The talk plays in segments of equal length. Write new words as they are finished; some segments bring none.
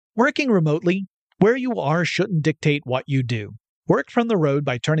Working remotely, where you are shouldn't dictate what you do. Work from the road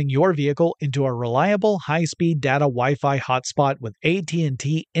by turning your vehicle into a reliable high-speed data Wi-Fi hotspot with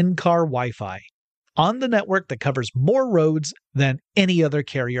AT&T in-car Wi-Fi. On the network that covers more roads than any other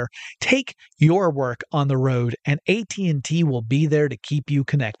carrier, take your work on the road and AT&T will be there to keep you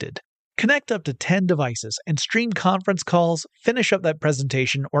connected. Connect up to 10 devices and stream conference calls, finish up that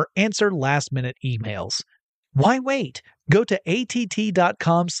presentation, or answer last-minute emails. Why wait? Go to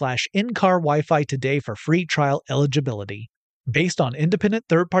att.com/in-car Wi-Fi today for free trial eligibility. Based on independent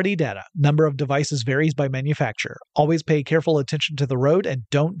third-party data, number of devices varies by manufacturer. Always pay careful attention to the road and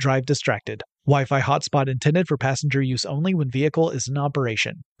don't drive distracted. Wi-Fi hotspot intended for passenger use only when vehicle is in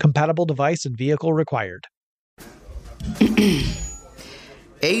operation. Compatible device and vehicle required.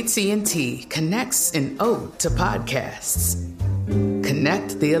 AT&T connects an ode to podcasts.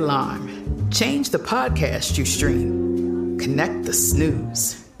 Connect the alarm. Change the podcast you stream. Connect the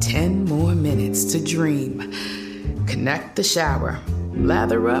snooze. 10 more minutes to dream. Connect the shower.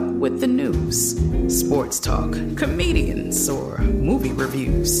 Lather up with the news. Sports talk, comedians, or movie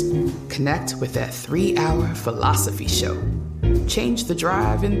reviews. Connect with that 3-hour philosophy show. Change the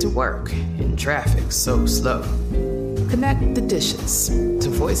drive into work in traffic so slow. Connect the dishes to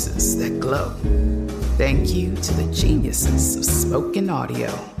voices that glow. Thank you to the geniuses of spoken audio.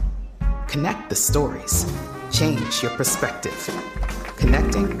 Connect the stories. Change your perspective.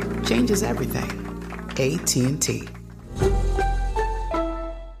 Connecting changes everything. AT&T.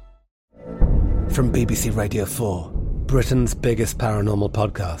 From BBC Radio 4, Britain's biggest paranormal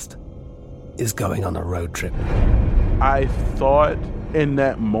podcast is going on a road trip. I thought in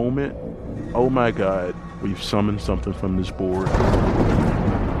that moment, oh my God, we've summoned something from this board.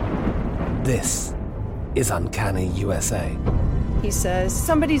 This is Uncanny USA. He says,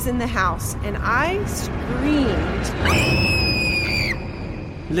 somebody's in the house, and I screamed.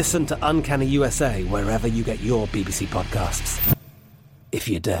 Listen to Uncanny USA wherever you get your BBC podcasts, if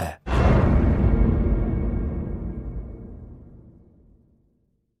you dare.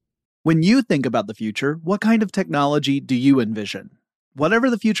 When you think about the future, what kind of technology do you envision?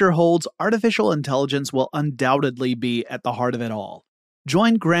 Whatever the future holds, artificial intelligence will undoubtedly be at the heart of it all.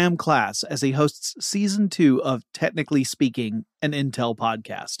 Join Graham Class as he hosts Season 2 of Technically Speaking, an Intel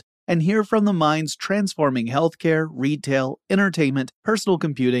podcast, and hear from the minds transforming healthcare, retail, entertainment, personal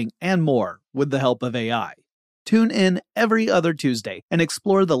computing, and more with the help of AI. Tune in every other Tuesday and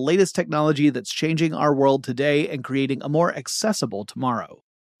explore the latest technology that's changing our world today and creating a more accessible tomorrow.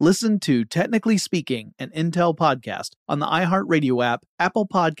 Listen to Technically Speaking, an Intel podcast on the iHeartRadio app, Apple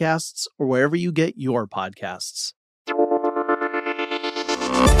Podcasts, or wherever you get your podcasts.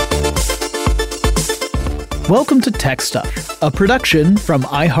 Welcome to Tech Stuff, a production from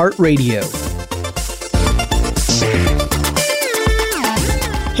iHeartRadio.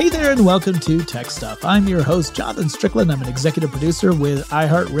 Hey there and welcome to Tech Stuff. I'm your host, Jonathan Strickland. I'm an executive producer with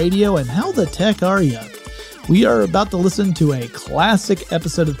iHeartRadio, and how the tech are you? We are about to listen to a classic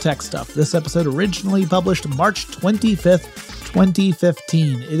episode of Tech Stuff. This episode originally published March 25th,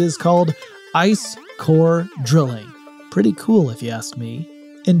 2015. It is called Ice Core Drilling. Pretty cool if you ask me.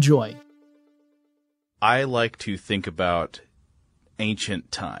 Enjoy. I like to think about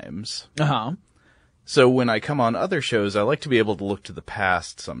ancient times. Uh-huh. So when I come on other shows, I like to be able to look to the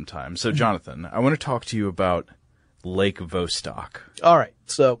past sometimes. So Jonathan, I want to talk to you about Lake Vostok. All right.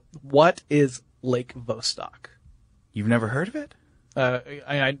 So what is Lake Vostok? You've never heard of it?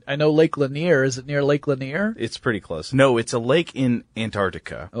 I know Lake Lanier. Is it near Lake Lanier? It's pretty close. No, it's a lake in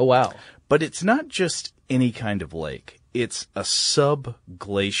Antarctica. Oh, wow. But it's not just any kind of lake. It's a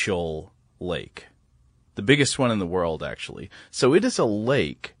subglacial lake. The biggest one in the world, actually. So it is a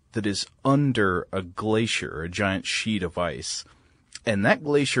lake that is under a glacier, a giant sheet of ice. And that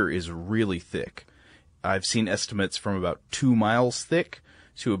glacier is really thick. I've seen estimates from about 2 miles thick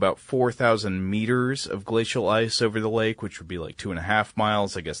to about 4,000 meters of glacial ice over the lake, which would be like 2.5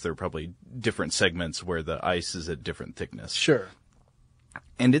 miles. I guess there are probably different segments where the ice is at different thickness. Sure.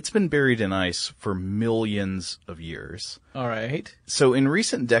 And it's been buried in ice for millions of years. All right. So in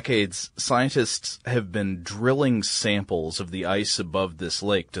recent decades, scientists have been drilling samples of the ice above this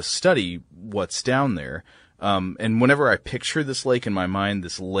lake to study what's down there. And whenever I picture this lake in my mind,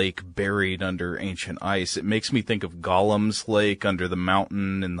 this lake buried under ancient ice, it makes me think of Gollum's lake under the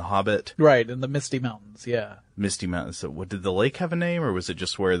mountain in The Hobbit. Right, in the Misty Mountains, yeah. Misty Mountains. So did the lake have a name, or was it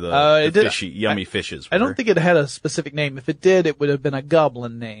just where the yummy fishes were? I don't think it had a specific name. If it did, it would have been a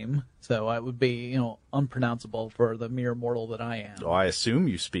goblin name. So it would be, unpronounceable for the mere mortal that I am. Oh, I assume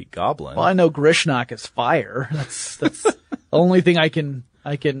you speak Goblin. Well, I know Grishnak is fire. That's the only thing I can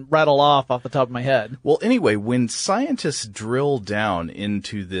I can rattle off the top of my head. Well, anyway, when scientists drill down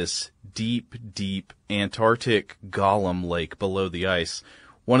into this deep, deep Antarctic Golem Lake below the ice,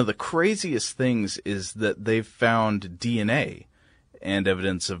 one of the craziest things is that they've found DNA and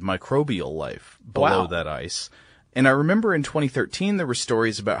evidence of microbial life below that ice. And I remember in 2013 there were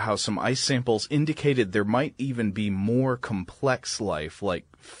stories about how some ice samples indicated there might even be more complex life, like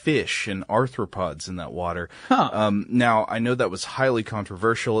fish and arthropods in that water. Now, I know that was highly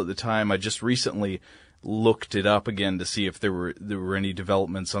controversial at the time. I just recently looked it up again to see if there were any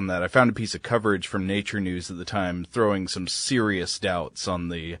developments on that. I found a piece of coverage from Nature News at the time throwing some serious doubts on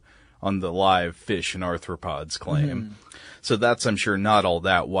the live fish and arthropods claim. So that's, I'm sure, not all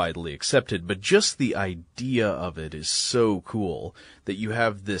that widely accepted, but just the idea of it is so cool that you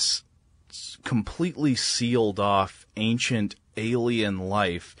have this completely sealed off ancient alien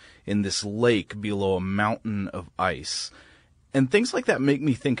life in this lake below a mountain of ice. And things like that make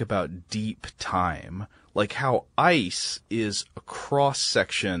me think about deep time, like how ice is a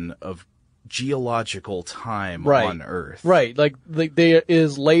cross-section of geological time on Earth. Right, like there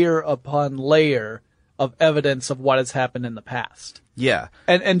is layer upon layer of evidence of what has happened in the past. Yeah.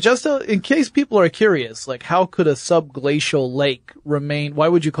 And just in case people are curious, like how could a subglacial lake remain? Why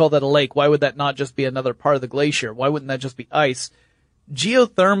would you call that a lake? Why would that not just be another part of the glacier? Why wouldn't that just be ice?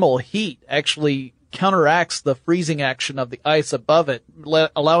 Geothermal heat actually counteracts the freezing action of the ice above it,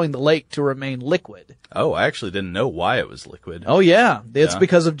 allowing the lake to remain liquid. Oh, I actually didn't know why it was liquid. Oh yeah, it's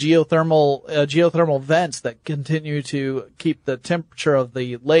because of geothermal vents that continue to keep the temperature of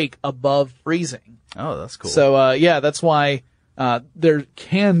the lake above freezing. Oh, that's cool. So that's why there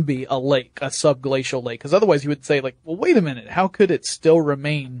can be a lake, a subglacial lake, because otherwise you would say like, well, wait a minute, how could it still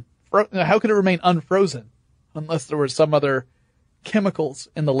remain? How could it remain unfrozen unless there were some other chemicals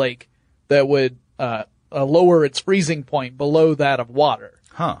in the lake that would lower its freezing point below that of water?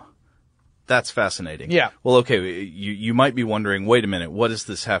 Huh. That's fascinating. Yeah. Well, okay, you might be wondering, wait a minute, what does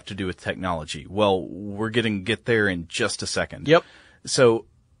this have to do with technology? Well, we're going to get there in just a second. Yep. So,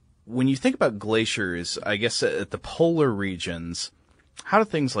 when you think about glaciers, I guess at the polar regions, how do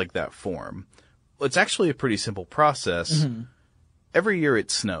things like that form? Well, it's actually a pretty simple process. Mm-hmm. Every year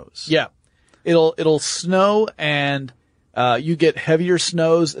it snows. Yeah. It'll snow and you get heavier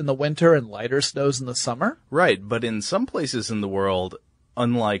snows in the winter and lighter snows in the summer. Right, but in some places in the world,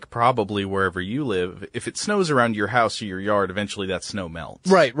 unlike probably wherever you live, if it snows around your house or your yard, eventually that snow melts.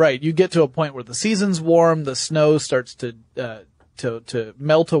 Right. You get to a point where the season's warm, the snow starts to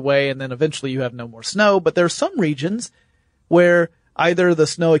melt away, and then eventually you have no more snow. But there are some regions where either the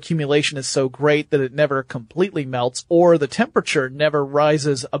snow accumulation is so great that it never completely melts, or the temperature never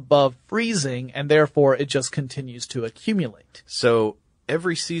rises above freezing, and therefore it just continues to accumulate. So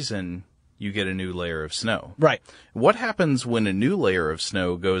every season you get a new layer of snow. Right. What happens when a new layer of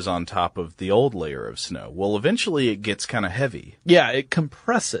snow goes on top of the old layer of snow? Well, eventually it gets kind of heavy. Yeah, it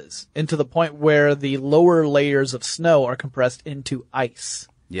compresses into the point where the lower layers of snow are compressed into ice.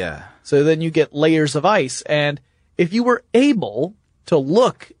 Yeah. So then you get layers of ice, and if you were able to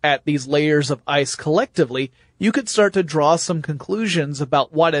look at these layers of ice collectively, you could start to draw some conclusions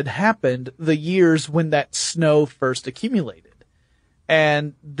about what had happened the years when that snow first accumulated.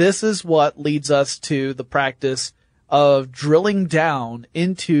 And this is what leads us to the practice of drilling down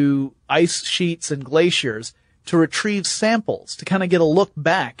into ice sheets and glaciers to retrieve samples, to kind of get a look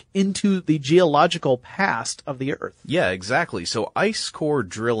back into the geological past of the Earth. Yeah, exactly. So ice core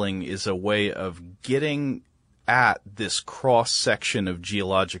drilling is a way of getting at this cross-section of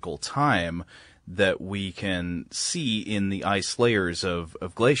geological time that we can see in the ice layers of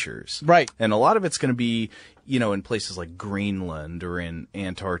glaciers. Right. And a lot of it's going to be, in places like Greenland or in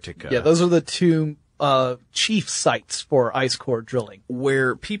Antarctica. Yeah, those are the two chief sites for ice core drilling,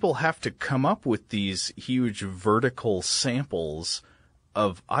 where people have to come up with these huge vertical samples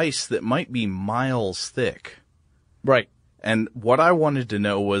of ice that might be miles thick. Right. And what I wanted to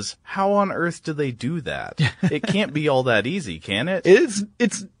know was, how on earth do they do that? It can't be all that easy, can it?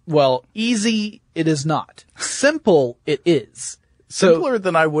 Well, easy it is not. Simple it is. Simpler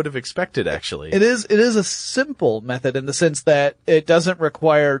than I would have expected, actually. It is a simple method in the sense that it doesn't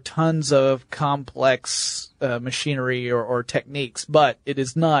require tons of complex machinery or techniques, but it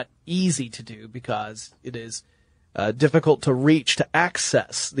is not easy to do because it is difficult to reach, to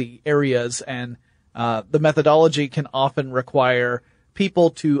access the areas, and the methodology can often require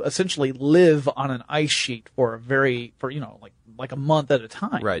people to essentially live on an ice sheet for like a month at a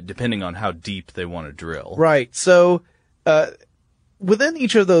time. Right, depending on how deep they want to drill. Right. So, within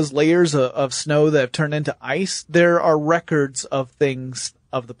each of those layers of snow that have turned into ice, there are records of things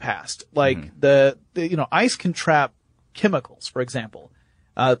of the past. Like ice can trap chemicals, for example.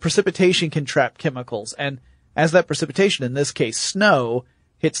 Precipitation can trap chemicals, and as that precipitation, in this case snow,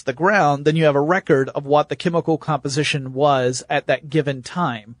 hits the ground, then you have a record of what the chemical composition was at that given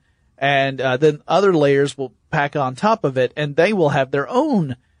time. And then other layers will pack on top of it, and they will have their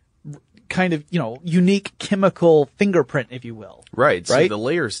own kind of, unique chemical fingerprint, if you will. Right. So the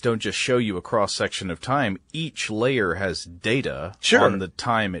layers don't just show you a cross-section of time. Each layer has data on the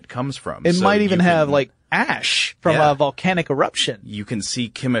time it comes from. It might even have, like, ash from a volcanic eruption. You can see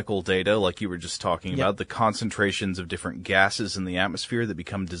chemical data, like you were just talking about, the concentrations of different gases in the atmosphere that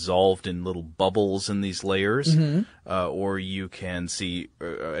become dissolved in little bubbles in these layers. Or you can see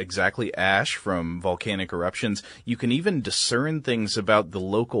exactly ash from volcanic eruptions. You can even discern things about the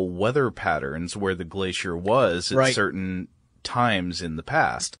local weather patterns where the glacier was at certain times in the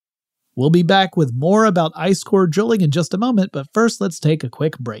past. We'll be back with more about ice core drilling in just a moment, but first let's take a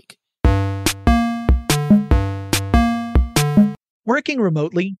quick break. Working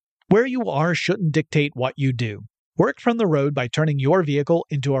remotely, where you are shouldn't dictate what you do. Work from the road by turning your vehicle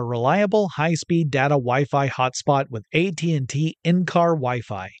into a reliable high-speed data Wi-Fi hotspot with AT&T in-car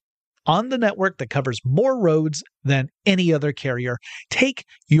Wi-Fi. On the network that covers more roads than any other carrier, take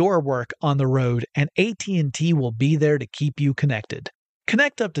your work on the road and AT&T will be there to keep you connected.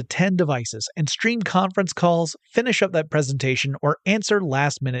 Connect up to 10 devices and stream conference calls, finish up that presentation, or answer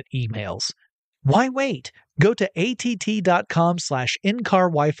last-minute emails. Why wait? Go to att.com/in-car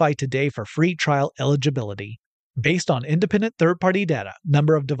Wi-Fi today for free trial eligibility. Based on independent third-party data,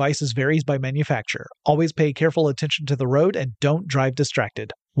 number of devices varies by manufacturer. Always pay careful attention to the road and don't drive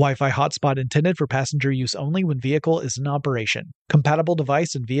distracted. Wi-Fi hotspot intended for passenger use only when vehicle is in operation. Compatible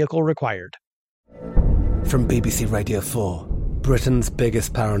device and vehicle required. From BBC Radio 4, Britain's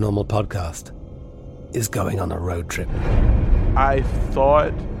biggest paranormal podcast is going on a road trip. I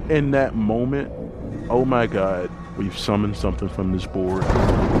thought in that moment, oh my God, we've summoned something from this board.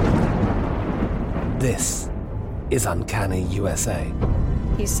 This is Uncanny USA.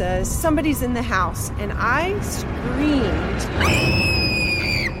 He says, somebody's in the house, and I screamed.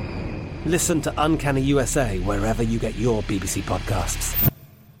 Listen to Uncanny USA wherever you get your BBC podcasts,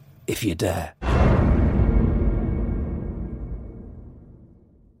 if you dare.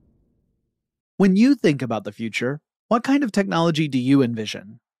 When you think about the future, what kind of technology do you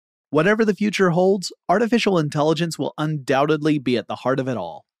envision? Whatever the future holds, artificial intelligence will undoubtedly be at the heart of it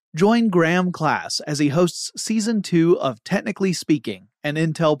all. Join Graham Class as he hosts Season 2 of Technically Speaking, an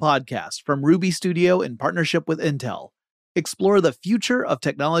Intel podcast from Ruby Studio in partnership with Intel. Explore the future of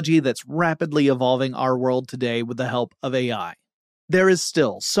technology that's rapidly evolving our world today with the help of AI. There is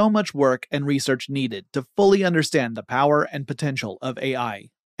still so much work and research needed to fully understand the power and potential of AI.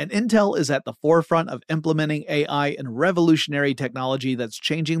 And Intel is at the forefront of implementing AI in revolutionary technology that's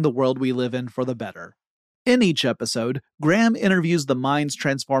changing the world we live in for the better. In each episode, Graham interviews the minds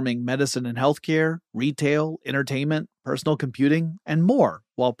transforming medicine and healthcare, retail, entertainment, personal computing, and more,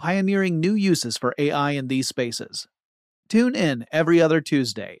 while pioneering new uses for AI in these spaces. Tune in every other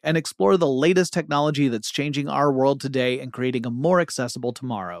Tuesday and explore the latest technology that's changing our world today and creating a more accessible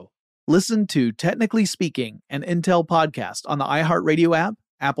tomorrow. Listen to Technically Speaking, an Intel podcast on the iHeartRadio app,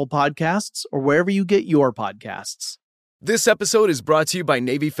 Apple Podcasts, or wherever you get your podcasts. This episode is brought to you by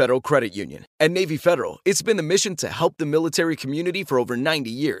Navy Federal Credit Union. At Navy Federal, it's been the mission to help the military community for over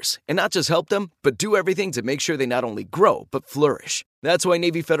 90 years. And not just help them, but do everything to make sure they not only grow, but flourish. That's why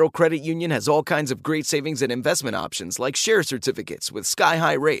Navy Federal Credit Union has all kinds of great savings and investment options like share certificates with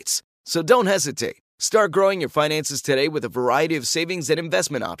sky-high rates. So don't hesitate. Start growing your finances today with a variety of savings and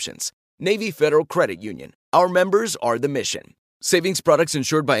investment options. Navy Federal Credit Union. Our members are the mission. Savings products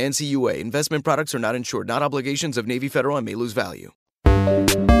insured by NCUA. Investment products are not insured, not obligations of Navy Federal and may lose value.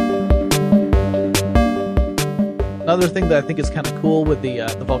 Another thing that I think is kind of cool with the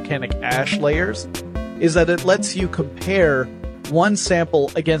volcanic ash layers is that it lets you compare one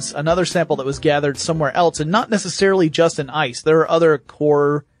sample against another sample that was gathered somewhere else, and not necessarily just in ice. There are other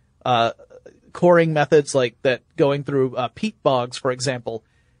coring methods like that, going through peat bogs, for example.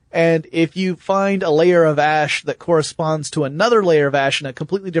 And if you find a layer of ash that corresponds to another layer of ash in a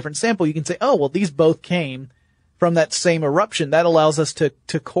completely different sample, you can say, oh, well, these both came from that same eruption. That allows us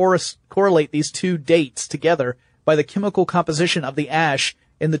to correlate these two dates together by the chemical composition of the ash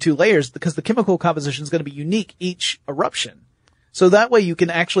in the two layers, because the chemical composition is going to be unique each eruption. So that way you can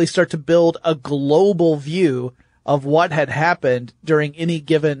actually start to build a global view of what had happened during any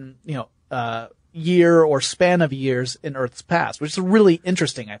given, year or span of years in Earth's past, which is really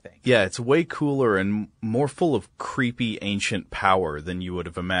interesting, I think. Yeah, it's way cooler and more full of creepy ancient power than you would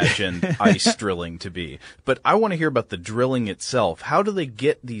have imagined ice drilling to be. But I want to hear about the drilling itself. How do they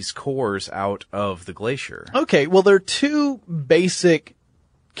get these cores out of the glacier? Okay, well, there are two basic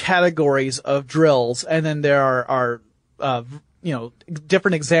categories of drills, and then there are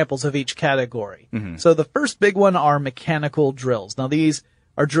different examples of each category. So the first big one are mechanical drills. Now these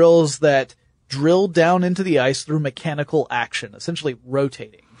are drills that drill down into the ice through mechanical action, essentially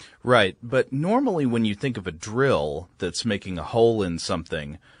rotating. Right, but normally when you think of a drill that's making a hole in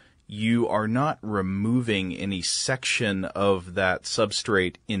something, you are not removing any section of that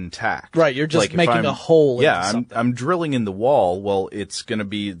substrate intact. Right, you're just like making a hole into something. I'm drilling in the wall. Well, it's going to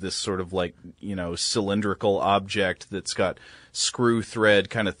be this sort of like, cylindrical object that's got screw thread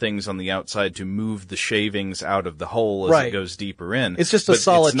kind of things on the outside to move the shavings out of the hole as it goes deeper in. It's just a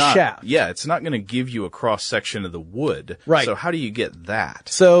solid shaft. Yeah, it's not going to give you a cross section of the wood. Right. So how do you get that?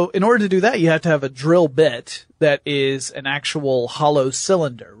 So in order to do that, you have to have a drill bit that is an actual hollow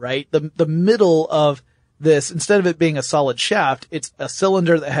cylinder, right? The middle of this, instead of it being a solid shaft, it's a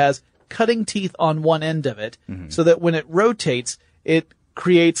cylinder that has cutting teeth on one end of it, so that when it rotates, it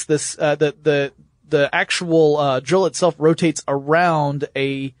creates this, the actual drill itself rotates around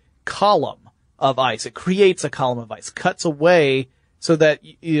a column of ice. It creates a column of ice, cuts away so that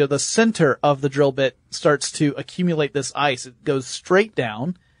the center of the drill bit starts to accumulate this ice. It goes straight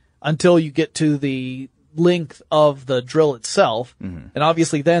down until you get to the length of the drill itself. And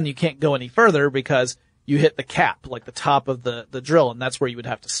obviously then you can't go any further because you hit the cap, like the top of the drill, and that's where you would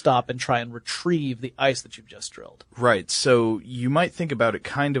have to stop and try and retrieve the ice that you've just drilled. Right. So you might think about it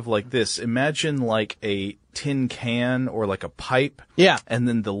kind of like this. Imagine like a tin can or like a pipe. Yeah. And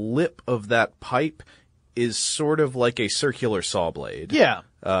then the lip of that pipe is sort of like a circular saw blade. Yeah.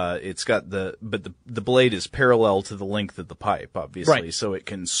 It's got the blade is parallel to the length of the pipe, obviously, right. So it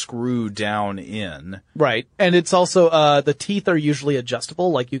can screw down in. Right. And it's also, the teeth are usually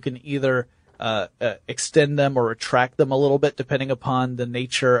adjustable, like you can either extend them or retract them a little bit depending upon the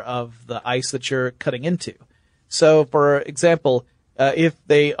nature of the ice that you're cutting into. So, for example, if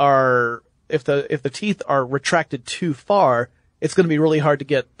the teeth are retracted too far, it's going to be really hard to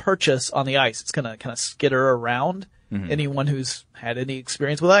get purchase on the ice. It's going to kind of skitter around. Anyone who's had any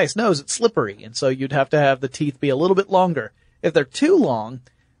experience with ice knows it's slippery, and so you'd have to have the teeth be a little bit longer. If they're too long,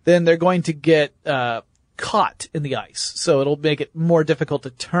 then they're going to get caught in the ice, so it'll make it more difficult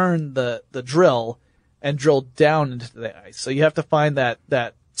to turn the drill and drill down into the ice. So you have to find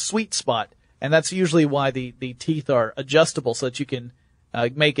that sweet spot, and that's usually why the teeth are adjustable so that you can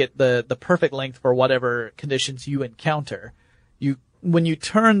make it the perfect length for whatever conditions you encounter. When you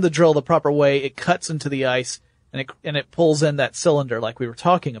turn the drill the proper way, it cuts into the ice and it pulls in that cylinder like we were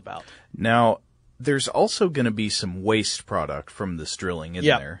talking about. Now, there's also going to be some waste product from this drilling in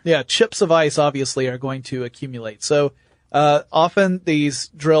there. Yeah, chips of ice obviously are going to accumulate. So often these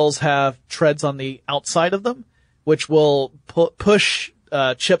drills have treads on the outside of them, which will push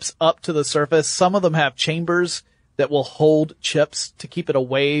chips up to the surface. Some of them have chambers that will hold chips to keep it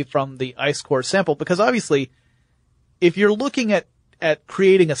away from the ice core sample, because obviously if you're looking at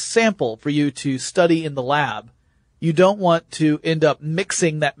creating a sample for you to study in the lab, you don't want to end up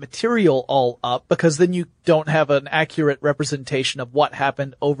mixing that material all up, because then you don't have an accurate representation of what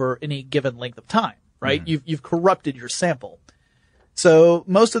happened over any given length of time, right? You've corrupted your sample. So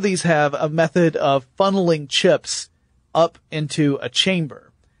most of these have a method of funneling chips up into a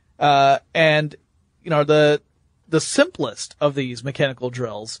chamber. And the simplest of these mechanical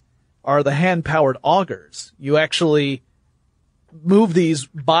drills are the hand-powered augers. You actually move these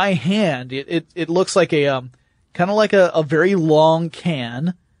by hand. It looks like kind of like a very long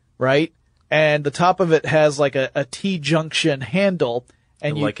can, right? And the top of it has like a T-junction handle.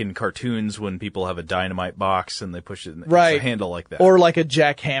 And like in cartoons when people have a dynamite box and they push it, right. It's a handle like that. Or like a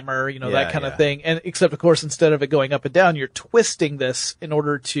jackhammer, that kind of thing. And except, of course, instead of it going up and down, you're twisting this in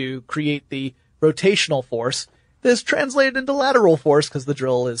order to create the rotational force that's translated into lateral force, because the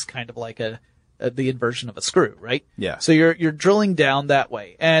drill is kind of like the inversion of a screw, right? Yeah. So you're drilling down that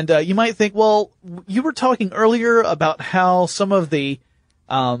way. And you might think, well, you were talking earlier about how some of the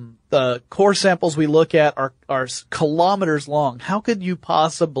core samples we look at are kilometers long. How could you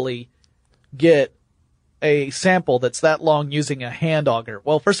possibly get a sample that's that long using a hand auger?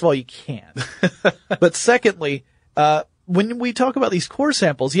 Well, first of all, you can't. But secondly, when we talk about these core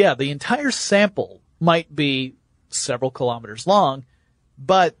samples, yeah, the entire sample might be several kilometers long,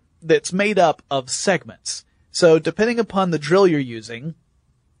 but that's made up of segments. So depending upon the drill you're using,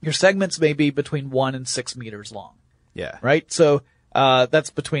 your segments may be between 1 and 6 meters long. Yeah. Right? So, that's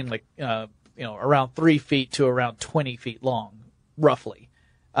between around 3 feet to around 20 feet long, roughly.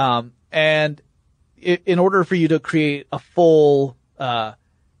 And in order for you to create a full,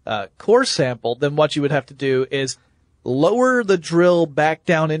 core sample, then what you would have to do is lower the drill back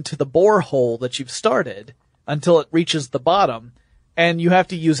down into the borehole that you've started until it reaches the bottom. and you have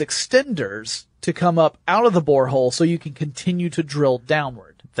to use extenders to come up out of the borehole so you can continue to drill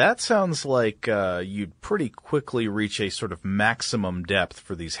downward. That sounds like you'd pretty quickly reach a sort of maximum depth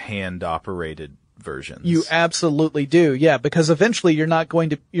for these hand-operated versions. You absolutely do, yeah, because eventually you're not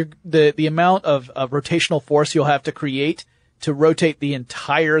going to, the amount of rotational force you'll have to create to rotate the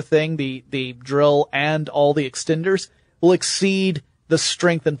entire thing, the drill and all the extenders, will exceed the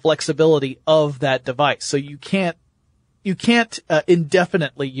strength and flexibility of that device. So you can't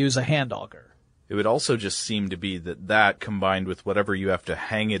indefinitely use a hand auger. It would also just seem to be that combined with whatever you have to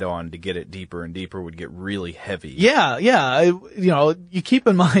hang it on to get it deeper and deeper would get really heavy. Yeah. You keep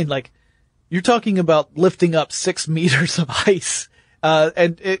in mind, like, you're talking about lifting up 6 meters of ice.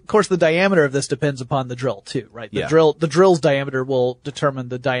 Of course, the diameter of this depends upon the drill too, right? The drill's diameter will determine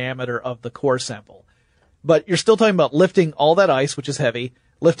the diameter of the core sample. But you're still talking about lifting all that ice, which is heavy,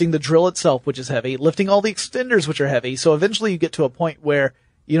 lifting the drill itself, which is heavy, lifting all the extenders, which are heavy. So eventually you get to a point where,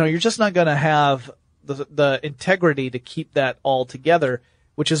 you're just not going to have the integrity to keep that all together,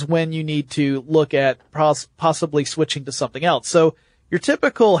 which is when you need to look at possibly switching to something else. So your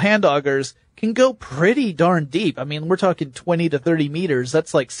typical hand augers can go pretty darn deep. I mean, we're talking 20 to 30 meters.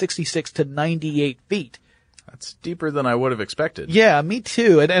 That's like 66 to 98 feet. That's deeper than I would have expected. Yeah, me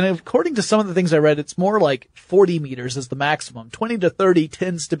too. And according to some of the things I read, it's more like 40 meters is the maximum. 20 to 30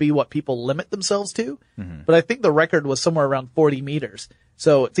 tends to be what people limit themselves to. Mm-hmm. But I think the record was somewhere around 40 meters.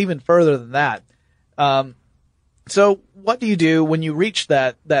 So it's even further than that. So what do you do when you reach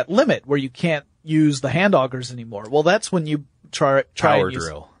that limit where you can't use the hand augers anymore? Well, that's when you try power and use,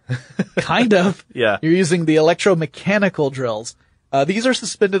 drill. Kind of. Yeah. You're using the electromechanical drills. These are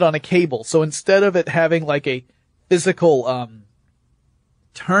suspended on a cable. So instead of it having like a physical,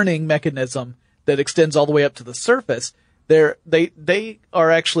 turning mechanism that extends all the way up to the surface, they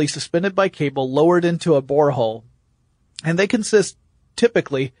are actually suspended by cable, lowered into a borehole, and they consist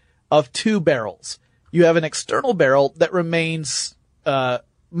typically of 2 barrels. You have an external barrel that remains,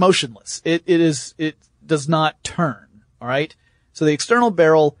 motionless. It does not turn. All right. So the external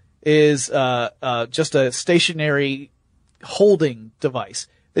barrel is, just a stationary holding device.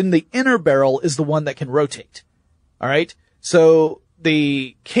 Then the inner barrel is the one that can rotate. All right. So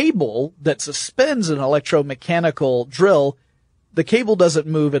the cable that suspends an electromechanical drill, the cable doesn't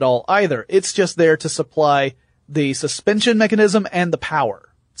move at all either. It's just there to supply the suspension mechanism and the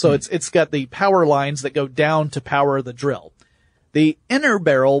power. So it's got the power lines that go down to power the drill. The inner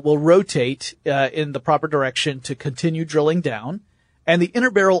barrel will rotate in the proper direction to continue drilling down. And the inner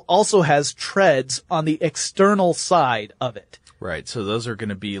barrel also has treads on the external side of it. Right. So those are going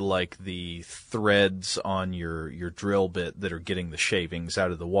to be like the threads on your drill bit that are getting the shavings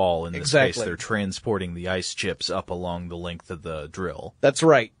out of the wall. In this case, they're transporting the ice chips up along the length of the drill. That's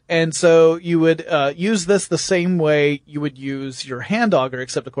right. And so you would use this the same way you would use your hand auger,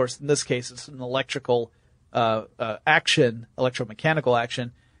 except, of course, in this case, it's an electromechanical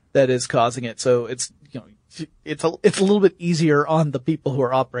action that is causing it. So it's a little bit easier on the people who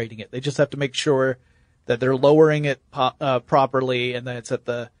are operating it. They just have to make sure that they're lowering it properly and that it's at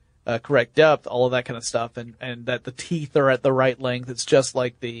the correct depth, all of that kind of stuff, and that the teeth are at the right length. It's just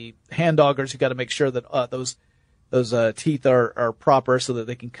like the hand augers. You got to make sure that those teeth are proper so that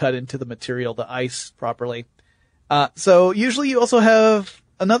they can cut into the material, the ice, properly. So usually you also have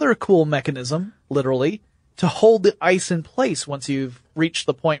another cool mechanism, literally, to hold the ice in place once you've reached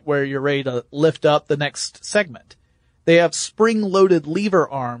the point where you're ready to lift up the next segment. They have spring-loaded lever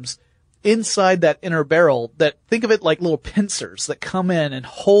arms inside that inner barrel that, think of it like little pincers that come in and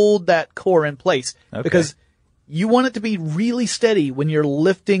hold that core in place. Okay. Because you want it to be really steady when you're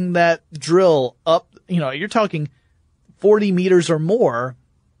lifting that drill up. You're talking 40 meters or more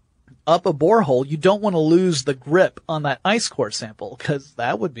up a borehole. You don't want to lose the grip on that ice core sample because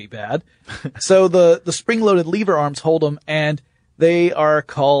that would be bad. So the spring-loaded lever arms hold them, and they are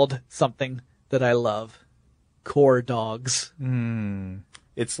called something that I love. Core dogs.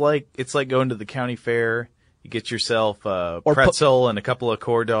 It's like going to the county fair. You get yourself a pretzel and a couple of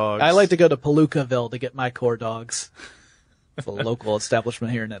core dogs. I like to go to Palookaville to get my core dogs. It's a local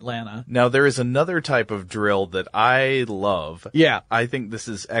establishment here in Atlanta. Now, there is another type of drill that I love. Yeah. I think this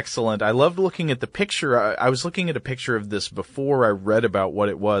is excellent. I loved looking at the picture. I was looking at a picture of this before I read about what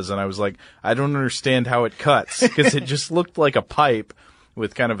it was, and I was like, I don't understand how it cuts, because it just looked like a pipe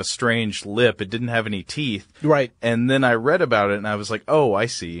with kind of a strange lip. It didn't have any teeth. Right. And then I read about it, and I was like, oh, I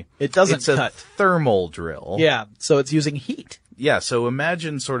see. It doesn't cut. It's a thermal drill. Yeah, so it's using heat. Yeah, so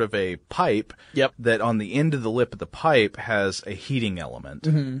imagine sort of a pipe that on the end of the lip of the pipe has a heating element.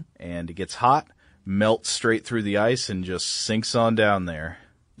 Mm-hmm. And it gets hot, melts straight through the ice, and just sinks on down there.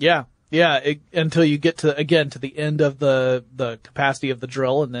 Yeah. Yeah, until you get to the end of the capacity of the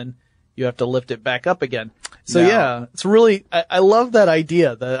drill, and then you have to lift it back up again. So yeah, it's really, I love that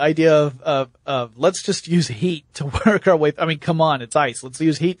idea. The idea of let's just use heat to work our way. I mean, come on, it's ice. Let's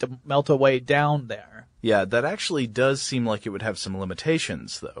use heat to melt our way down there. Yeah, that actually does seem like it would have some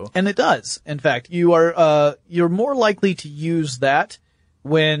limitations, though. And it does. In fact, you're more likely to use that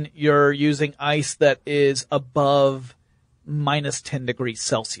when you're using ice that is above minus 10 degrees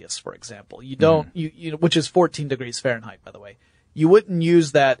Celsius, for example. You don't, which is 14 degrees Fahrenheit, by the way. You wouldn't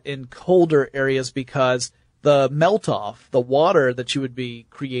use that in colder areas because the melt off, the water that you would be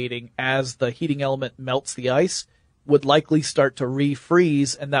creating as the heating element melts the ice, would likely start to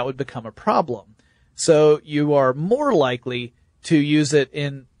refreeze, and that would become a problem. So you are more likely to use it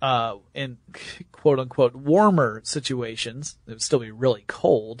in quote unquote warmer situations. It would still be really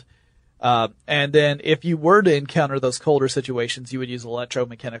cold. And then if you were to encounter those colder situations, you would use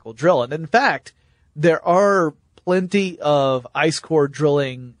electromechanical drill. And in fact, there are plenty of ice core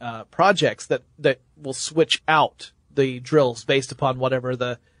drilling projects that will switch out the drills based upon whatever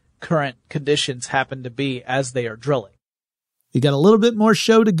the current conditions happen to be as they are drilling. We got a little bit more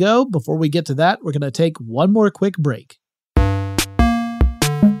show to go. Before we get to that, we're going to take one more quick break.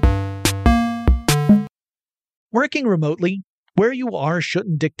 Working remotely, where you are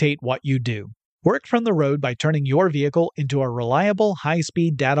shouldn't dictate what you do. Work from the road by turning your vehicle into a reliable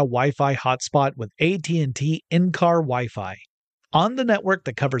high-speed data Wi-Fi hotspot with AT&T in-car Wi-Fi. On the network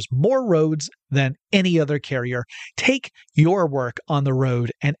that covers more roads than any other carrier, take your work on the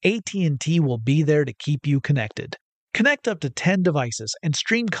road and AT&T will be there to keep you connected. Connect up to 10 devices and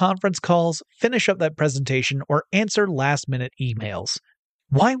stream conference calls, finish up that presentation, or answer last-minute emails.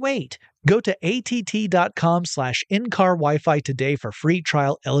 Why wait? Go to att.com/in-car Wi-Fi today for free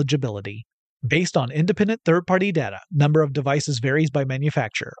trial eligibility. Based on independent third-party data, number of devices varies by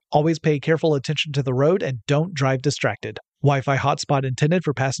manufacturer. Always pay careful attention to the road and don't drive distracted. Wi-Fi hotspot intended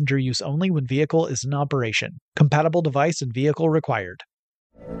for passenger use only when vehicle is in operation. Compatible device and vehicle required.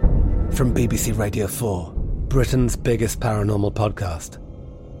 From BBC Radio 4, Britain's biggest paranormal podcast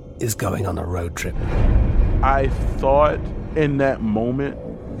is going on a road trip. I thought in that moment,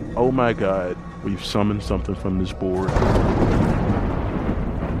 oh my God, we've summoned something from this board.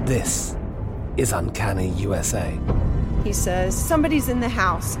 This is Uncanny USA. He says, somebody's in the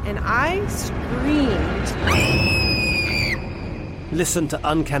house, and I screamed. Listen to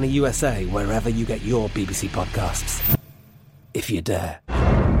Uncanny USA wherever you get your BBC podcasts, if you dare.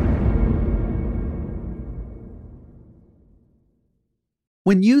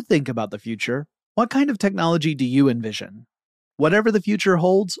 When you think about the future, what kind of technology do you envision? Whatever the future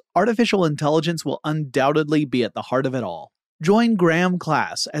holds, artificial intelligence will undoubtedly be at the heart of it all. Join Graham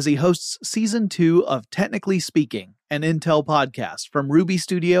Class as he hosts Season 2 of Technically Speaking, an Intel podcast from Ruby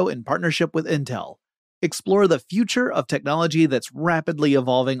Studio in partnership with Intel. Explore the future of technology that's rapidly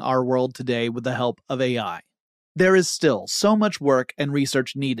evolving our world today with the help of AI. There is still so much work and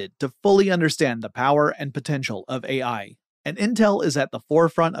research needed to fully understand the power and potential of AI. And Intel is at the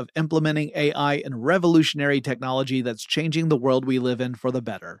forefront of implementing AI in revolutionary technology that's changing the world we live in for the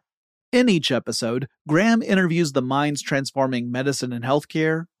better. In each episode, Graham interviews the minds transforming medicine and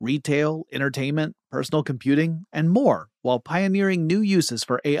healthcare, retail, entertainment, personal computing, and more, while pioneering new uses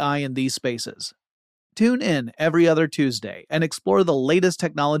for AI in these spaces. Tune in every other Tuesday and explore the latest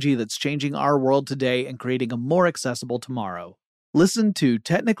technology that's changing our world today and creating a more accessible tomorrow. Listen to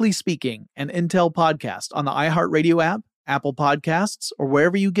Technically Speaking, an Intel podcast on the iHeartRadio app, Apple Podcasts, or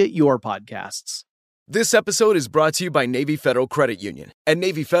wherever you get your podcasts. This episode is brought to you by Navy Federal Credit Union. At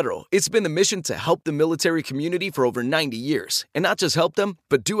Navy Federal, it's been the mission to help the military community for over 90 years. And not just help them,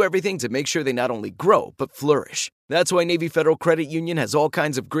 but do everything to make sure they not only grow, but flourish. That's why Navy Federal Credit Union has all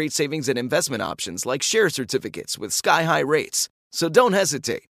kinds of great savings and investment options like share certificates with sky-high rates. So don't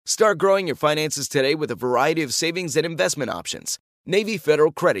hesitate. Start growing your finances today with a variety of savings and investment options. Navy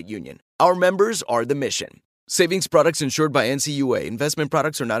Federal Credit Union. Our members are the mission. Savings products insured by NCUA. Investment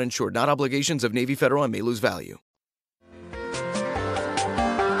products are not insured, not obligations of Navy Federal and may lose value.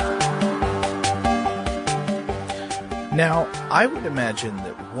 Now, I would imagine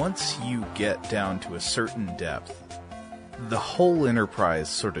that once you get down to a certain depth, the whole enterprise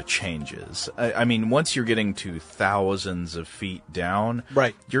sort of changes. I mean, once you're getting to thousands of feet down,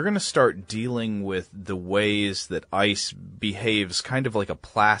 right, you're going to start dealing with the ways that ice behaves kind of like a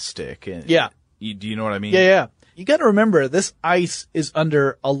plastic. And yeah. Do you know what I mean? Yeah. You got to remember, this ice is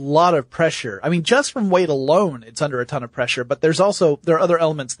under a lot of pressure. I mean, just from weight alone, it's under a ton of pressure, but there are other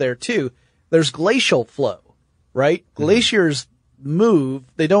elements there too. There's glacial flow, right? Mm-hmm. Glaciers move.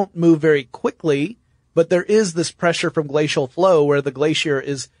 They don't move very quickly, but there is this pressure from glacial flow where the glacier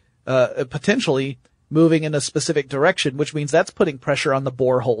is potentially moving in a specific direction, which means that's putting pressure on the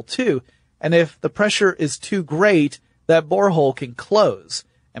borehole too. And if the pressure is too great, that borehole can close.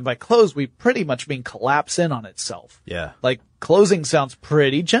 And by close, we pretty much mean collapse in on itself. Yeah. Like, closing sounds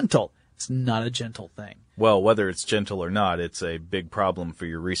pretty gentle. It's not a gentle thing. Well, whether it's gentle or not, it's a big problem for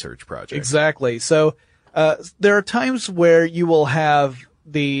your research project. Exactly. So, there are times where you will have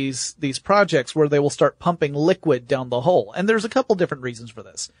these projects where they will start pumping liquid down the hole. And there's a couple different reasons for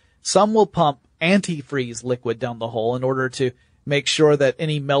this. Some will pump antifreeze liquid down the hole in order to make sure that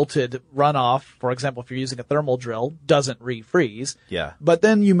any melted runoff, for example, if you're using a thermal drill, doesn't refreeze. Yeah. But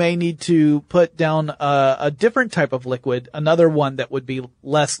then you may need to put down a different type of liquid, another one that would be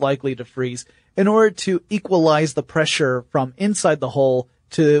less likely to freeze, in order to equalize the pressure from inside the hole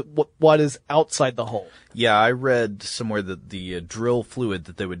to what is outside the hole. Yeah, I read somewhere that the drill fluid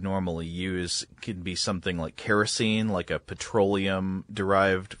that they would normally use can be something like kerosene, like a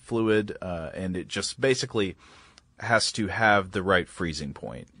petroleum-derived fluid, and it just basically has to have the right freezing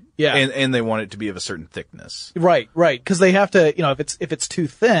point. Yeah. And they want it to be of a certain thickness. Right. Because they have to, if it's too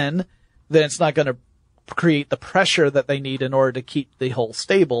thin, then it's not going to create the pressure that they need in order to keep the hole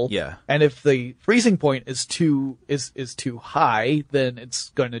stable. Yeah. And if the freezing point is too high, then it's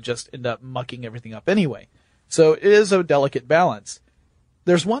going to just end up mucking everything up anyway. So it is a delicate balance.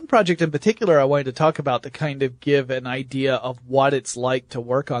 There's one project in particular I wanted to talk about to kind of give an idea of what it's like to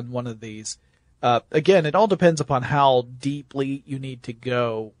work on one of these. Again, it all depends upon how deeply you need to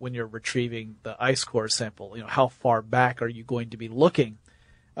go when you're retrieving the ice core sample. How far back are you going to be looking?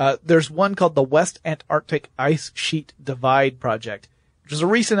 There's one called the West Antarctic Ice Sheet Divide Project, which is a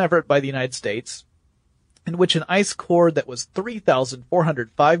recent effort by the United States, in which an ice core that was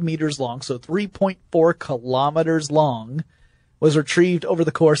 3,405 meters long, so 3.4 kilometers long, was retrieved over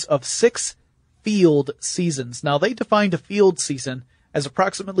the course of 6 field seasons. Now, they defined a field season as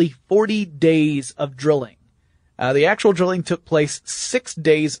approximately 40 days of drilling. The actual drilling took place 6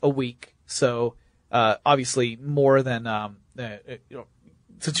 days a week, so obviously more than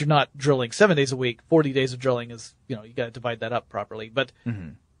since you're not drilling 7 days a week, 40 days of drilling is, you got to divide that up properly. But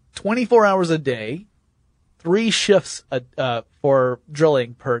 24 hours a day, 3 shifts for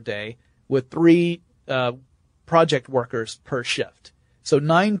drilling per day, with 3 project workers per shift. So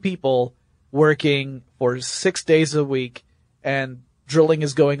 9 people working for 6 days a week, and drilling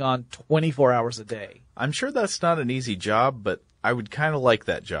is going on 24 hours a day. I'm sure that's not an easy job, but I would kind of like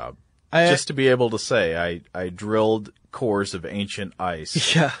that job. Just to be able to say I drilled cores of ancient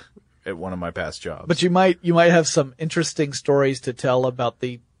ice at one of my past jobs. But you might have some interesting stories to tell about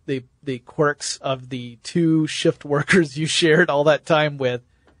the quirks of the 2 shift workers you shared all that time with,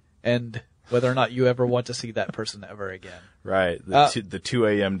 and whether or not you ever want to see that person ever again. Right. The 2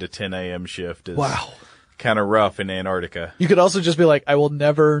 a.m. to 10 a.m. shift is kind of rough in Antarctica. You could also just be like, I will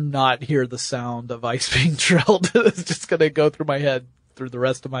never not hear the sound of ice being drilled. It's just going to go through my head through the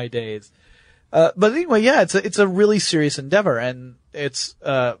rest of my days. But anyway, it's a really serious endeavor, and it's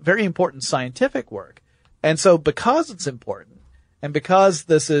very important scientific work. And so because it's important, and because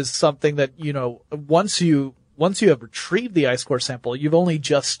this is something that, once you have retrieved the ice core sample, you've only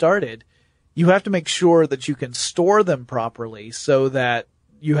just started, you have to make sure that you can store them properly so that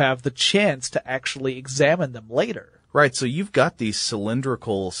you have the chance to actually examine them later. Right, so you've got these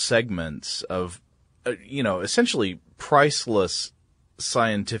cylindrical segments of, essentially priceless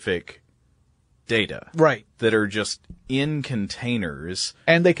scientific data. Right. That are just in containers.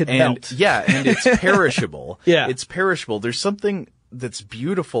 And they could melt. Yeah, and it's perishable. Yeah. It's perishable. There's something that's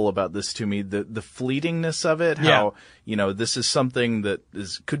beautiful about this to me, the fleetingness of it, how, this is something that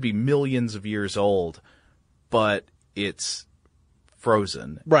could be millions of years old, but it's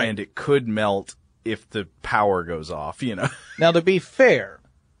frozen. Right. And it could melt if the power goes off, Now, to be fair,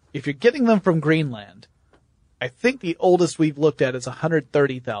 if you're getting them from Greenland, I think the oldest we've looked at is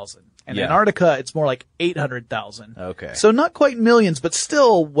 130,000. And Antarctica, it's more like 800,000. Okay. So not quite millions, but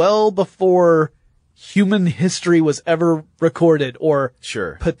still well before human history was ever recorded or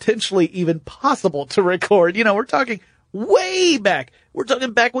potentially even possible to record. We're talking way back. We're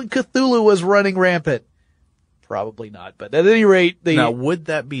talking back when Cthulhu was running rampant. Probably not, but at any rate, Now, would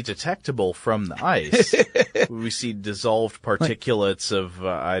that be detectable from the ice? Would we see dissolved particulates of,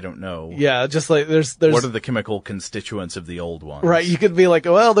 I don't know. Yeah, just like there's what are the chemical constituents of the old ones? Right, you could be like,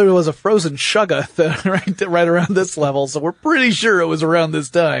 well, there was a frozen Shuggoth right around this level, so we're pretty sure it was around this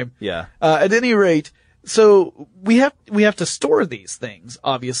time. Yeah. At any rate, so we have to store these things,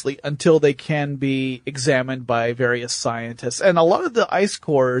 obviously, until they can be examined by various scientists. And a lot of the ice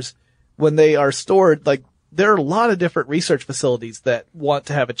cores, when they are stored, like, there are a lot of different research facilities that want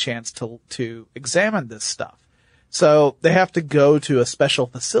to have a chance to examine this stuff. So they have to go to a special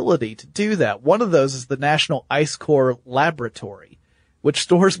facility to do that. One of those is the National Ice Core Laboratory, which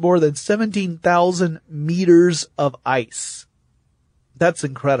stores more than 17,000 meters of ice. That's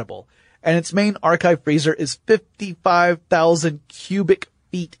incredible. And its main archive freezer is 55,000 cubic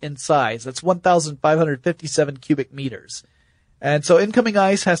feet in size. That's 1,557 cubic meters. And so incoming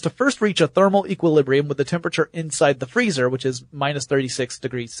ice has to first reach a thermal equilibrium with the temperature inside the freezer, which is minus 36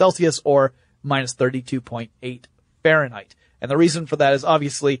 degrees Celsius or minus 32.8 Fahrenheit. And the reason for that is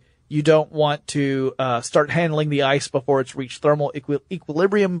obviously you don't want to start handling the ice before it's reached thermal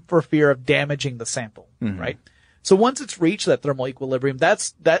equilibrium for fear of damaging the sample, right? So once it's reached that thermal equilibrium,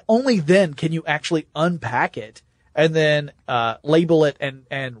 that only then can you actually unpack it and then label it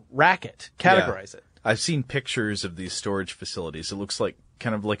and rack it, categorize it. I've seen pictures of these storage facilities. It looks like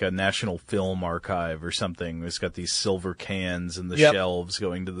kind of like a National Film Archive or something. It's got these silver cans and the shelves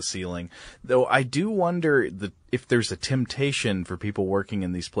going to the ceiling. Though I do wonder if there's a temptation for people working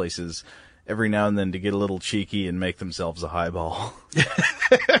in these places every now and then to get a little cheeky and make themselves a highball.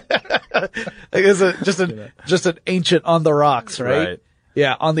 Just an ancient on the rocks, right?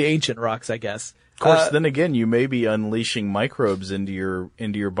 Yeah, on the ancient rocks, I guess. Of course, then again, you may be unleashing microbes into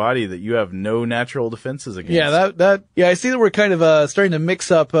your body that you have no natural defenses against. Yeah, I see that we're kind of starting to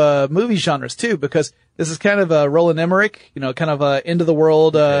mix up movie genres too, because this is kind of a Roland Emmerich, kind of a end of the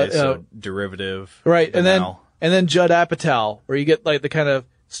world, so derivative, right? And then Judd Apatow, where you get like the kind of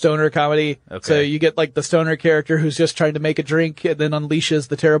stoner comedy. Okay. So you get like the stoner character who's just trying to make a drink and then unleashes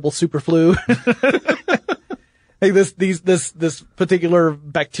the terrible super flu. Like this particular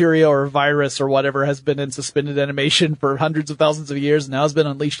bacteria or virus or whatever has been in suspended animation for hundreds of thousands of years and now has been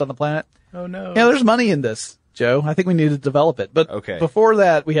unleashed on the planet. Oh no. Yeah, there's money in this, Joe. I think we need to develop it. But before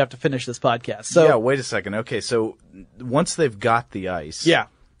that, we have to finish this podcast. So yeah, wait a second. Okay, so once they've got the ice,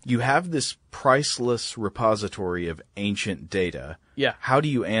 you have this priceless repository of ancient data. Yeah. How do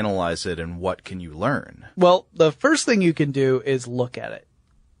you analyze it and what can you learn? Well, the first thing you can do is look at it.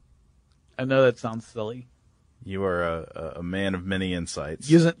 I know that sounds silly. You are a man of many insights.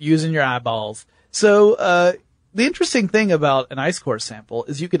 Using your eyeballs. So, the interesting thing about an ice core sample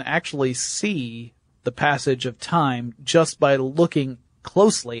is you can actually see the passage of time just by looking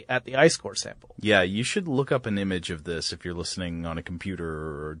closely at the ice core sample. Yeah, you should look up an image of this if you're listening on a computer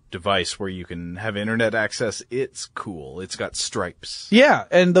or device where you can have internet access. It's cool. It's got stripes. Yeah,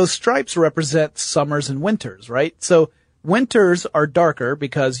 and those stripes represent summers and winters, right? So, winters are darker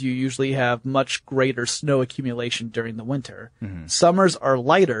because you usually have much greater snow accumulation during the winter. Mm-hmm. Summers are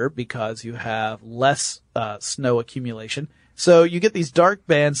lighter because you have less snow accumulation. So you get these dark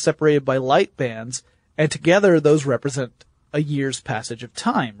bands separated by light bands, and together those represent a year's passage of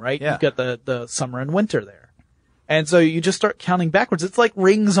time, right? Yeah. You've got the summer and winter there. And so you just start counting backwards. It's like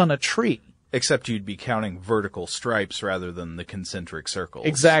rings on a tree. Except you'd be counting vertical stripes rather than the concentric circles.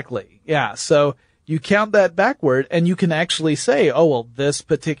 Exactly. Yeah. So you count that backward and you can actually say, oh, well, this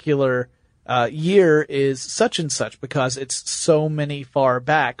particular year is such and such because it's so many far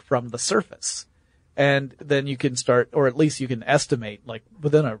back from the surface. And then you can start, or at least you can estimate, like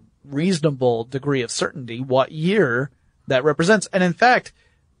within a reasonable degree of certainty, what year that represents. And in fact,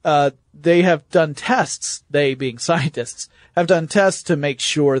 they have done tests, they being scientists, have done tests to make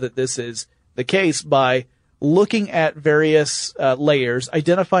sure that this is the case by looking at various layers,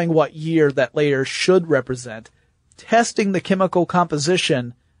 identifying what year that layer should represent, testing the chemical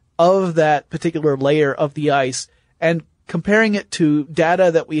composition of that particular layer of the ice, and comparing it to data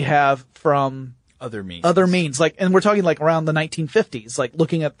that we have from other means. Like, and we're talking like around the 1950s, like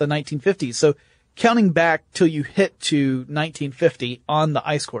looking at the 1950s. So counting back till you hit to 1950 on the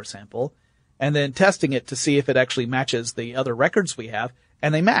ice core sample, and then testing it to see if it actually matches the other records we have,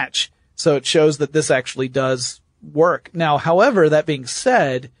 and they match. So it shows that this actually does work. Now, however, that being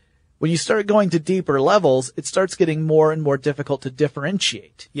said, when you start going to deeper levels, it starts getting more and more difficult to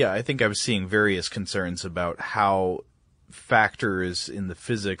differentiate. Yeah, I think I was seeing various concerns about how factors in the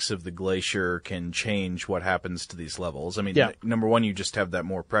physics of the glacier can change what happens to these levels. I mean, number one, you just have that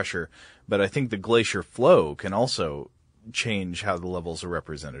more pressure, but I think the glacier flow can also change how the levels are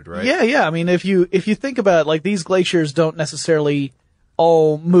represented, right? Yeah. I mean, if you think about it, like these glaciers don't necessarily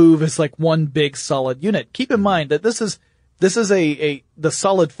all move as like one big solid unit. Keep in mind that this is the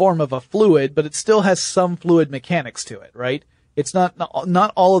solid form of a fluid, but it still has some fluid mechanics to it, right? It's not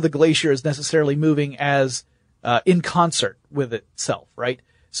all of the glacier is necessarily moving as in concert with itself, right?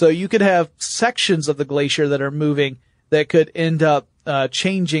 So you could have sections of the glacier that are moving that could end up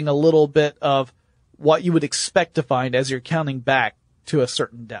changing a little bit of what you would expect to find as you're counting back to a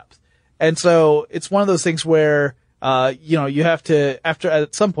certain depth. And so it's one of those things where you have to,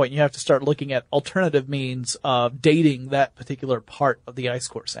 at some point, you have to start looking at alternative means of dating that particular part of the ice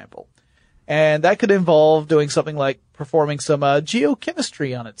core sample. And that could involve doing something like performing some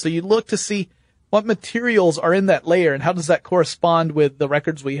geochemistry on it. So you look to see what materials are in that layer and how does that correspond with the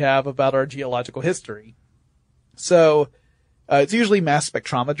records we have about our geological history. So it's usually mass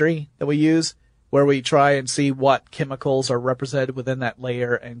spectrometry that we use, where we try and see what chemicals are represented within that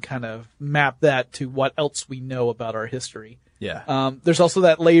layer and kind of map that to what else we know about our history. Yeah. There's also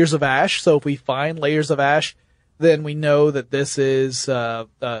that layers of ash. So if we find layers of ash, then we know that this is a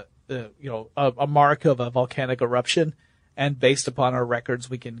mark of a volcanic eruption. And based upon our records,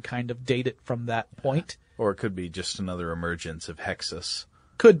 we can kind of date it from that point. Or it could be just another emergence of Hexus.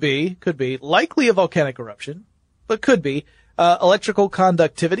 Could be. Likely a volcanic eruption, but could be. Electrical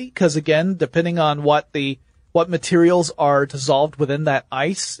conductivity, because again, depending on what materials are dissolved within that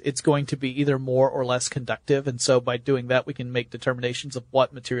ice, it's going to be either more or less conductive. And so by doing that, we can make determinations of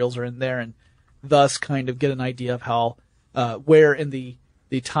what materials are in there and thus kind of get an idea of how, where in the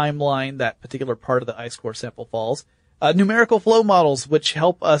timeline that particular part of the ice core sample falls. Numerical flow models, which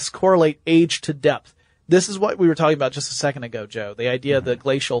help us correlate age to depth. This is what we were talking about just a second ago, Joe. The idea of the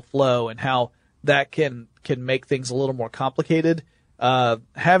glacial flow and how that can make things a little more complicated.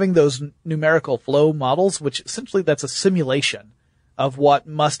 Having those numerical flow models, which essentially that's a simulation of what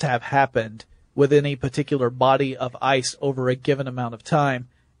must have happened within a particular body of ice over a given amount of time.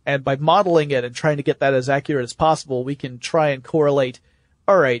 And by modeling it and trying to get that as accurate as possible, we can try and correlate,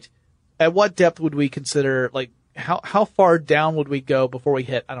 all right, at what depth would we consider, like, how far down would we go before we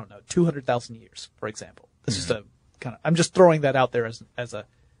hit, 200,000 years, for example. This is a kind of, I'm just throwing that out there as a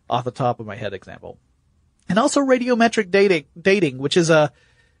off the top of my head example. And also radiometric dating, which is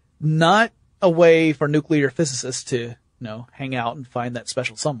not a way for nuclear physicists to, hang out and find that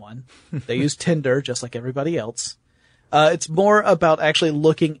special someone. They use Tinder just like everybody else. It's more about actually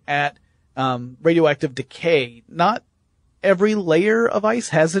looking at radioactive decay. Not every layer of ice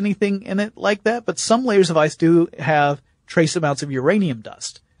has anything in it like that, but some layers of ice do have trace amounts of uranium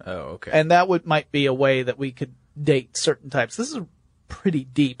dust. Oh, okay. And that might be a way that we could date certain types. This is pretty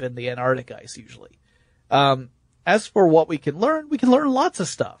deep in the Antarctic ice usually. As for what we can learn lots of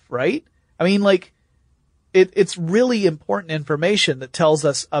stuff, right? I mean, like, it's really important information that tells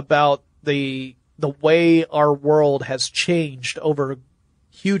us about the way our world has changed over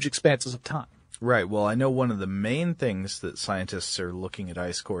huge expanses of time. Right. Well, I know one of the main things that scientists are looking at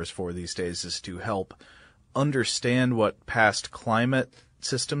ice cores for these days is to help understand what past climate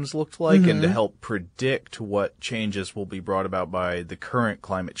systems looked like and to help predict what changes will be brought about by the current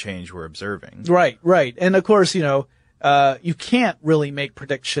climate change we're observing. Right. And of course, you can't really make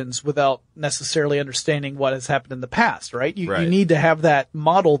predictions without necessarily understanding what has happened in the past, right? You need to have that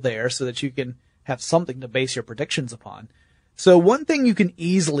model there so that you can have something to base your predictions upon. So one thing you can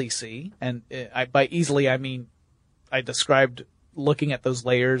easily see, and by easily I mean I described looking at those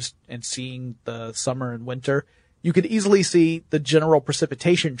layers and seeing the summer and winter, you could easily see the general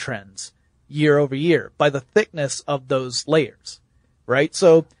precipitation trends year over year by the thickness of those layers, right?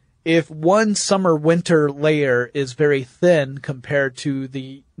 So if one summer-winter layer is very thin compared to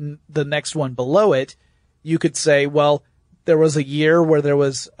the next one below it, you could say, well, there was a year where there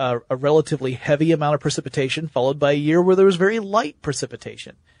was a relatively heavy amount of precipitation, followed by a year where there was very light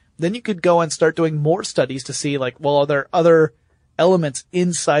precipitation. Then you could go and start doing more studies to see, like, well, are there other elements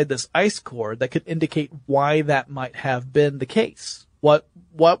inside this ice core that could indicate why that might have been the case? What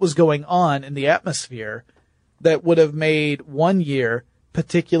was going on in the atmosphere that would have made one year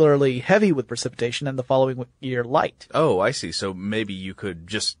particularly heavy with precipitation and the following year light? Oh, I see. So maybe you could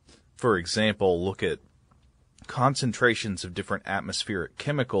just, for example, look at concentrations of different atmospheric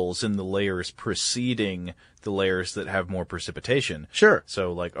chemicals in the layers preceding the layers that have more precipitation. Sure.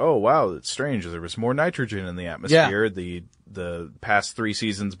 So like, oh wow, it's strange. There was more nitrogen in the atmosphere the past 3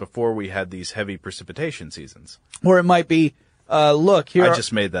 seasons before we had these heavy precipitation seasons. Or it might be, look, here I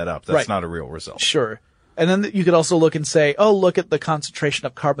just made that up. That's not a real result. Sure. And then you could also look and say, oh, look at the concentration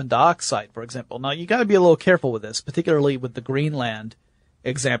of carbon dioxide, for example. Now, you got to be a little careful with this, particularly with the Greenland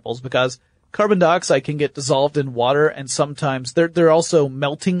examples, because carbon dioxide can get dissolved in water, and sometimes there are also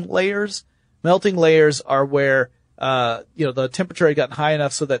melting layers. Melting layers are where, the temperature had gotten high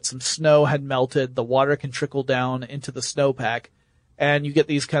enough so that some snow had melted, the water can trickle down into the snowpack, and you get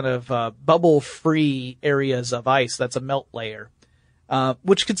these kind of bubble-free areas of ice. That's a melt layer,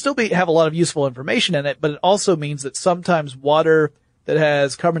 which can still have a lot of useful information in it, but it also means that sometimes water that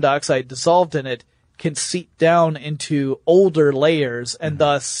has carbon dioxide dissolved in it can seep down into older layers and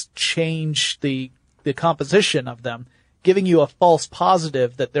thus change the composition of them giving you a false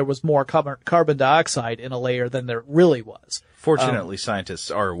positive that there was more carbon dioxide in a layer than there really was. Fortunately,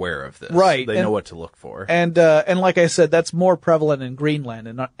 scientists are aware of this. Right. They know what to look for. And like I said, that's more prevalent in Greenland.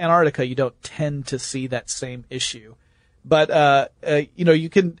 In Antarctica, you don't tend to see that same issue. But, you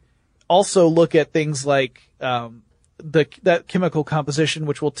can also look at things like, that chemical composition,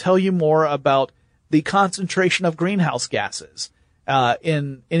 which will tell you more about the concentration of greenhouse gases,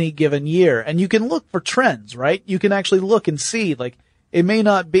 in any given year. And you can look for trends, right? You can actually look and see, like, it may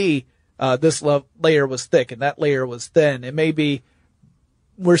not be, this layer was thick and that layer was thin. It may be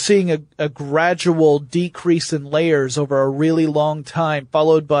we're seeing a gradual decrease in layers over a really long time,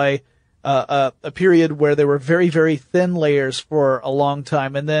 followed by a period where there were very, very thin layers for a long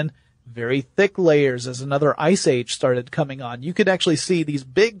time, and then very thick layers as another ice age started coming on. You could actually see these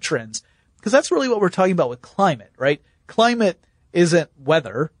big trends, because that's really what we're talking about with climate, right? Climate isn't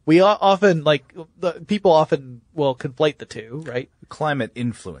weather. We often, people often will conflate the two, right? Climate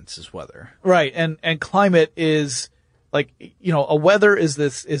influences weather. Right. And climate is a weather is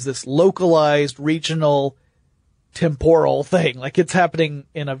this localized, regional, temporal thing. Like, it's happening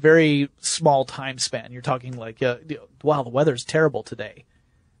in a very small time span. You're talking wow, the weather's terrible today.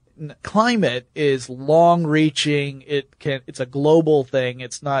 Climate is long reaching. It's a global thing.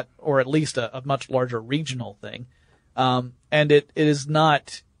 It's not, or at least a much larger regional thing. And it is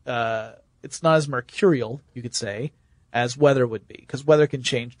not, it's not as mercurial, you could say, as weather would be, because weather can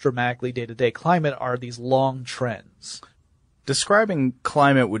change dramatically day to day. Climate are these long trends. Describing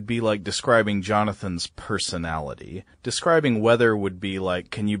climate would be like describing Jonathan's personality. Describing weather would be like,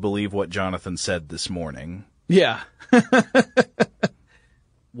 can you believe what Jonathan said this morning? Yeah.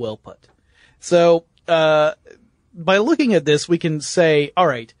 Well put. So, by looking at this, we can say, all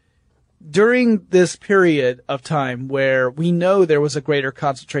right, during this period of time where we know there was a greater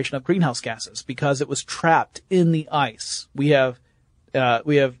concentration of greenhouse gases because it was trapped in the ice, we've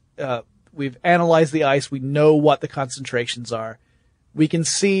analyzed the ice. We know what the concentrations are. We can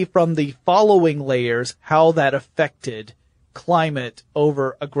see from the following layers how that affected climate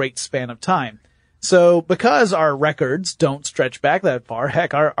over a great span of time. So because our records don't stretch back that far,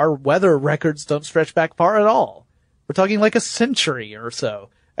 heck, our weather records don't stretch back far at all. We're talking like a century or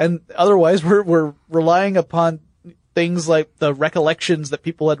so. And otherwise we're relying upon things like the recollections that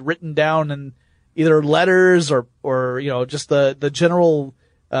people had written down in either letters or just the general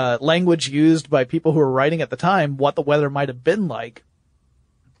language used by people who were writing at the time, what the weather might have been like.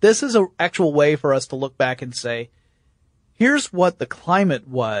 This is an actual way for us to look back and say, here's what the climate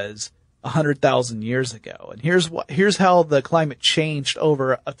was 100,000 years ago. And here's how the climate changed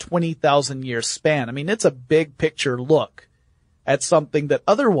over a 20,000 year span. I mean, it's a big picture look at something that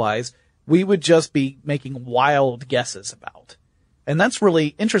otherwise we would just be making wild guesses about. And that's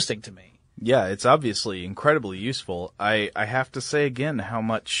really interesting to me. Yeah, it's obviously incredibly useful. I have to say again how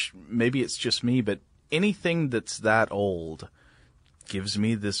much, maybe it's just me, but anything that's that old gives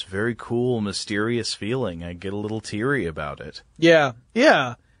me this very cool, mysterious feeling. I get a little teary about it. Yeah.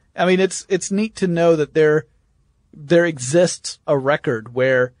 I mean, it's neat to know that there exists a record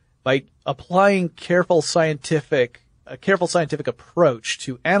where, by applying a careful scientific approach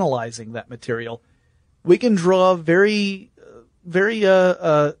to analyzing that material, we can draw very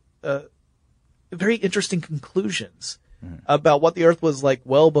interesting conclusions about what the Earth was like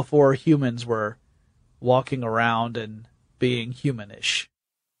well before humans were walking around and being humanish.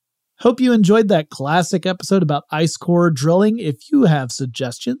 Hope you enjoyed that classic episode about ice core drilling. If you have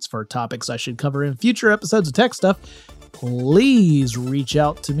suggestions for topics I should cover in future episodes of Tech Stuff, please reach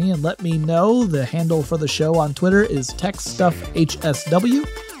out to me and let me know. The handle for the show on Twitter is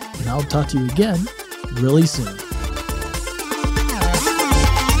TechStuffHSW, and I'll talk to you again really soon.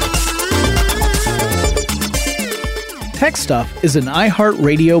 Tech Stuff is an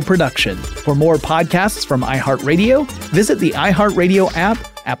iHeartRadio production. For more podcasts from iHeartRadio, visit the iHeartRadio app,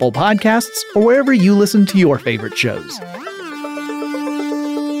 Apple Podcasts, or wherever you listen to your favorite shows.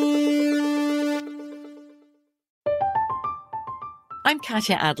 I'm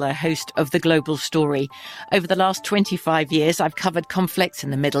Katya Adler, host of The Global Story. Over the last 25 years, I've covered conflicts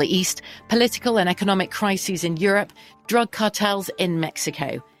in the Middle East, political and economic crises in Europe, drug cartels in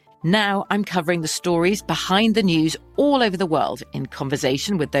Mexico. Now I'm covering the stories behind the news all over the world in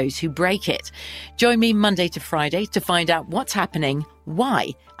conversation with those who break it. Join me Monday to Friday to find out what's happening,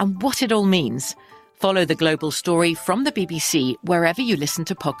 why, and what it all means. Follow The Global Story from the BBC wherever you listen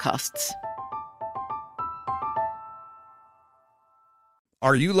to podcasts.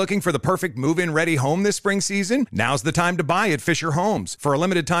 Are you looking for the perfect move-in ready home this spring season? Now's the time to buy at Fisher Homes. For a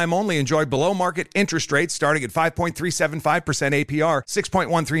limited time only, enjoy below-market interest rates starting at 5.375% APR,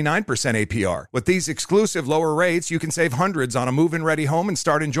 6.139% APR. With these exclusive lower rates, you can save hundreds on a move-in ready home and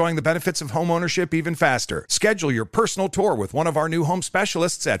start enjoying the benefits of homeownership even faster. Schedule your personal tour with one of our new home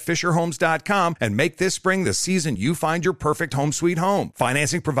specialists at FisherHomes.com and make this spring the season you find your perfect home sweet home.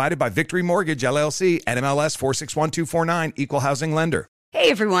 Financing provided by Victory Mortgage, LLC, NMLS 461249, Equal Housing Lender. Hey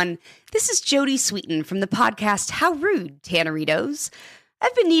everyone, this is Jody Sweeten from the podcast How Rude, Tanneritos.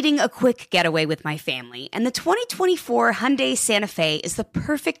 I've been needing a quick getaway with my family, and the 2024 Hyundai Santa Fe is the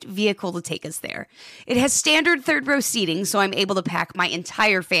perfect vehicle to take us there. It has standard third-row seating, so I'm able to pack my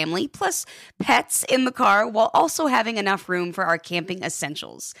entire family, plus pets, in the car, while also having enough room for our camping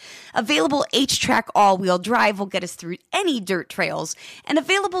essentials. Available H-Track all-wheel drive will get us through any dirt trails, and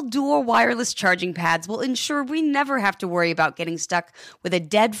available dual wireless charging pads will ensure we never have to worry about getting stuck with a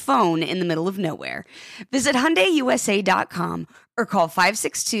dead phone in the middle of nowhere. Visit HyundaiUSA.com or call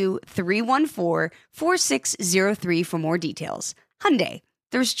 562-314-4603 for more details. Hyundai,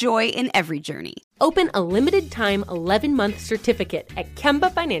 there's joy in every journey. Open a limited-time 11-month certificate at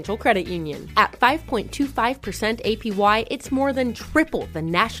Kemba Financial Credit Union. At 5.25% APY, it's more than triple the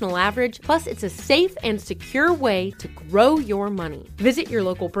national average, plus it's a safe and secure way to grow your money. Visit your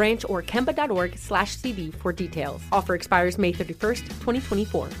local branch or kemba.org/cb for details. Offer expires May 31st,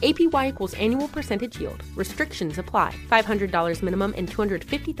 2024. APY equals annual percentage yield. Restrictions apply. $500 minimum and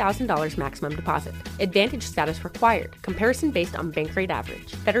 $250,000 maximum deposit. Advantage status required. Comparison based on bank rate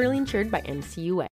average. Federally insured by NCUA.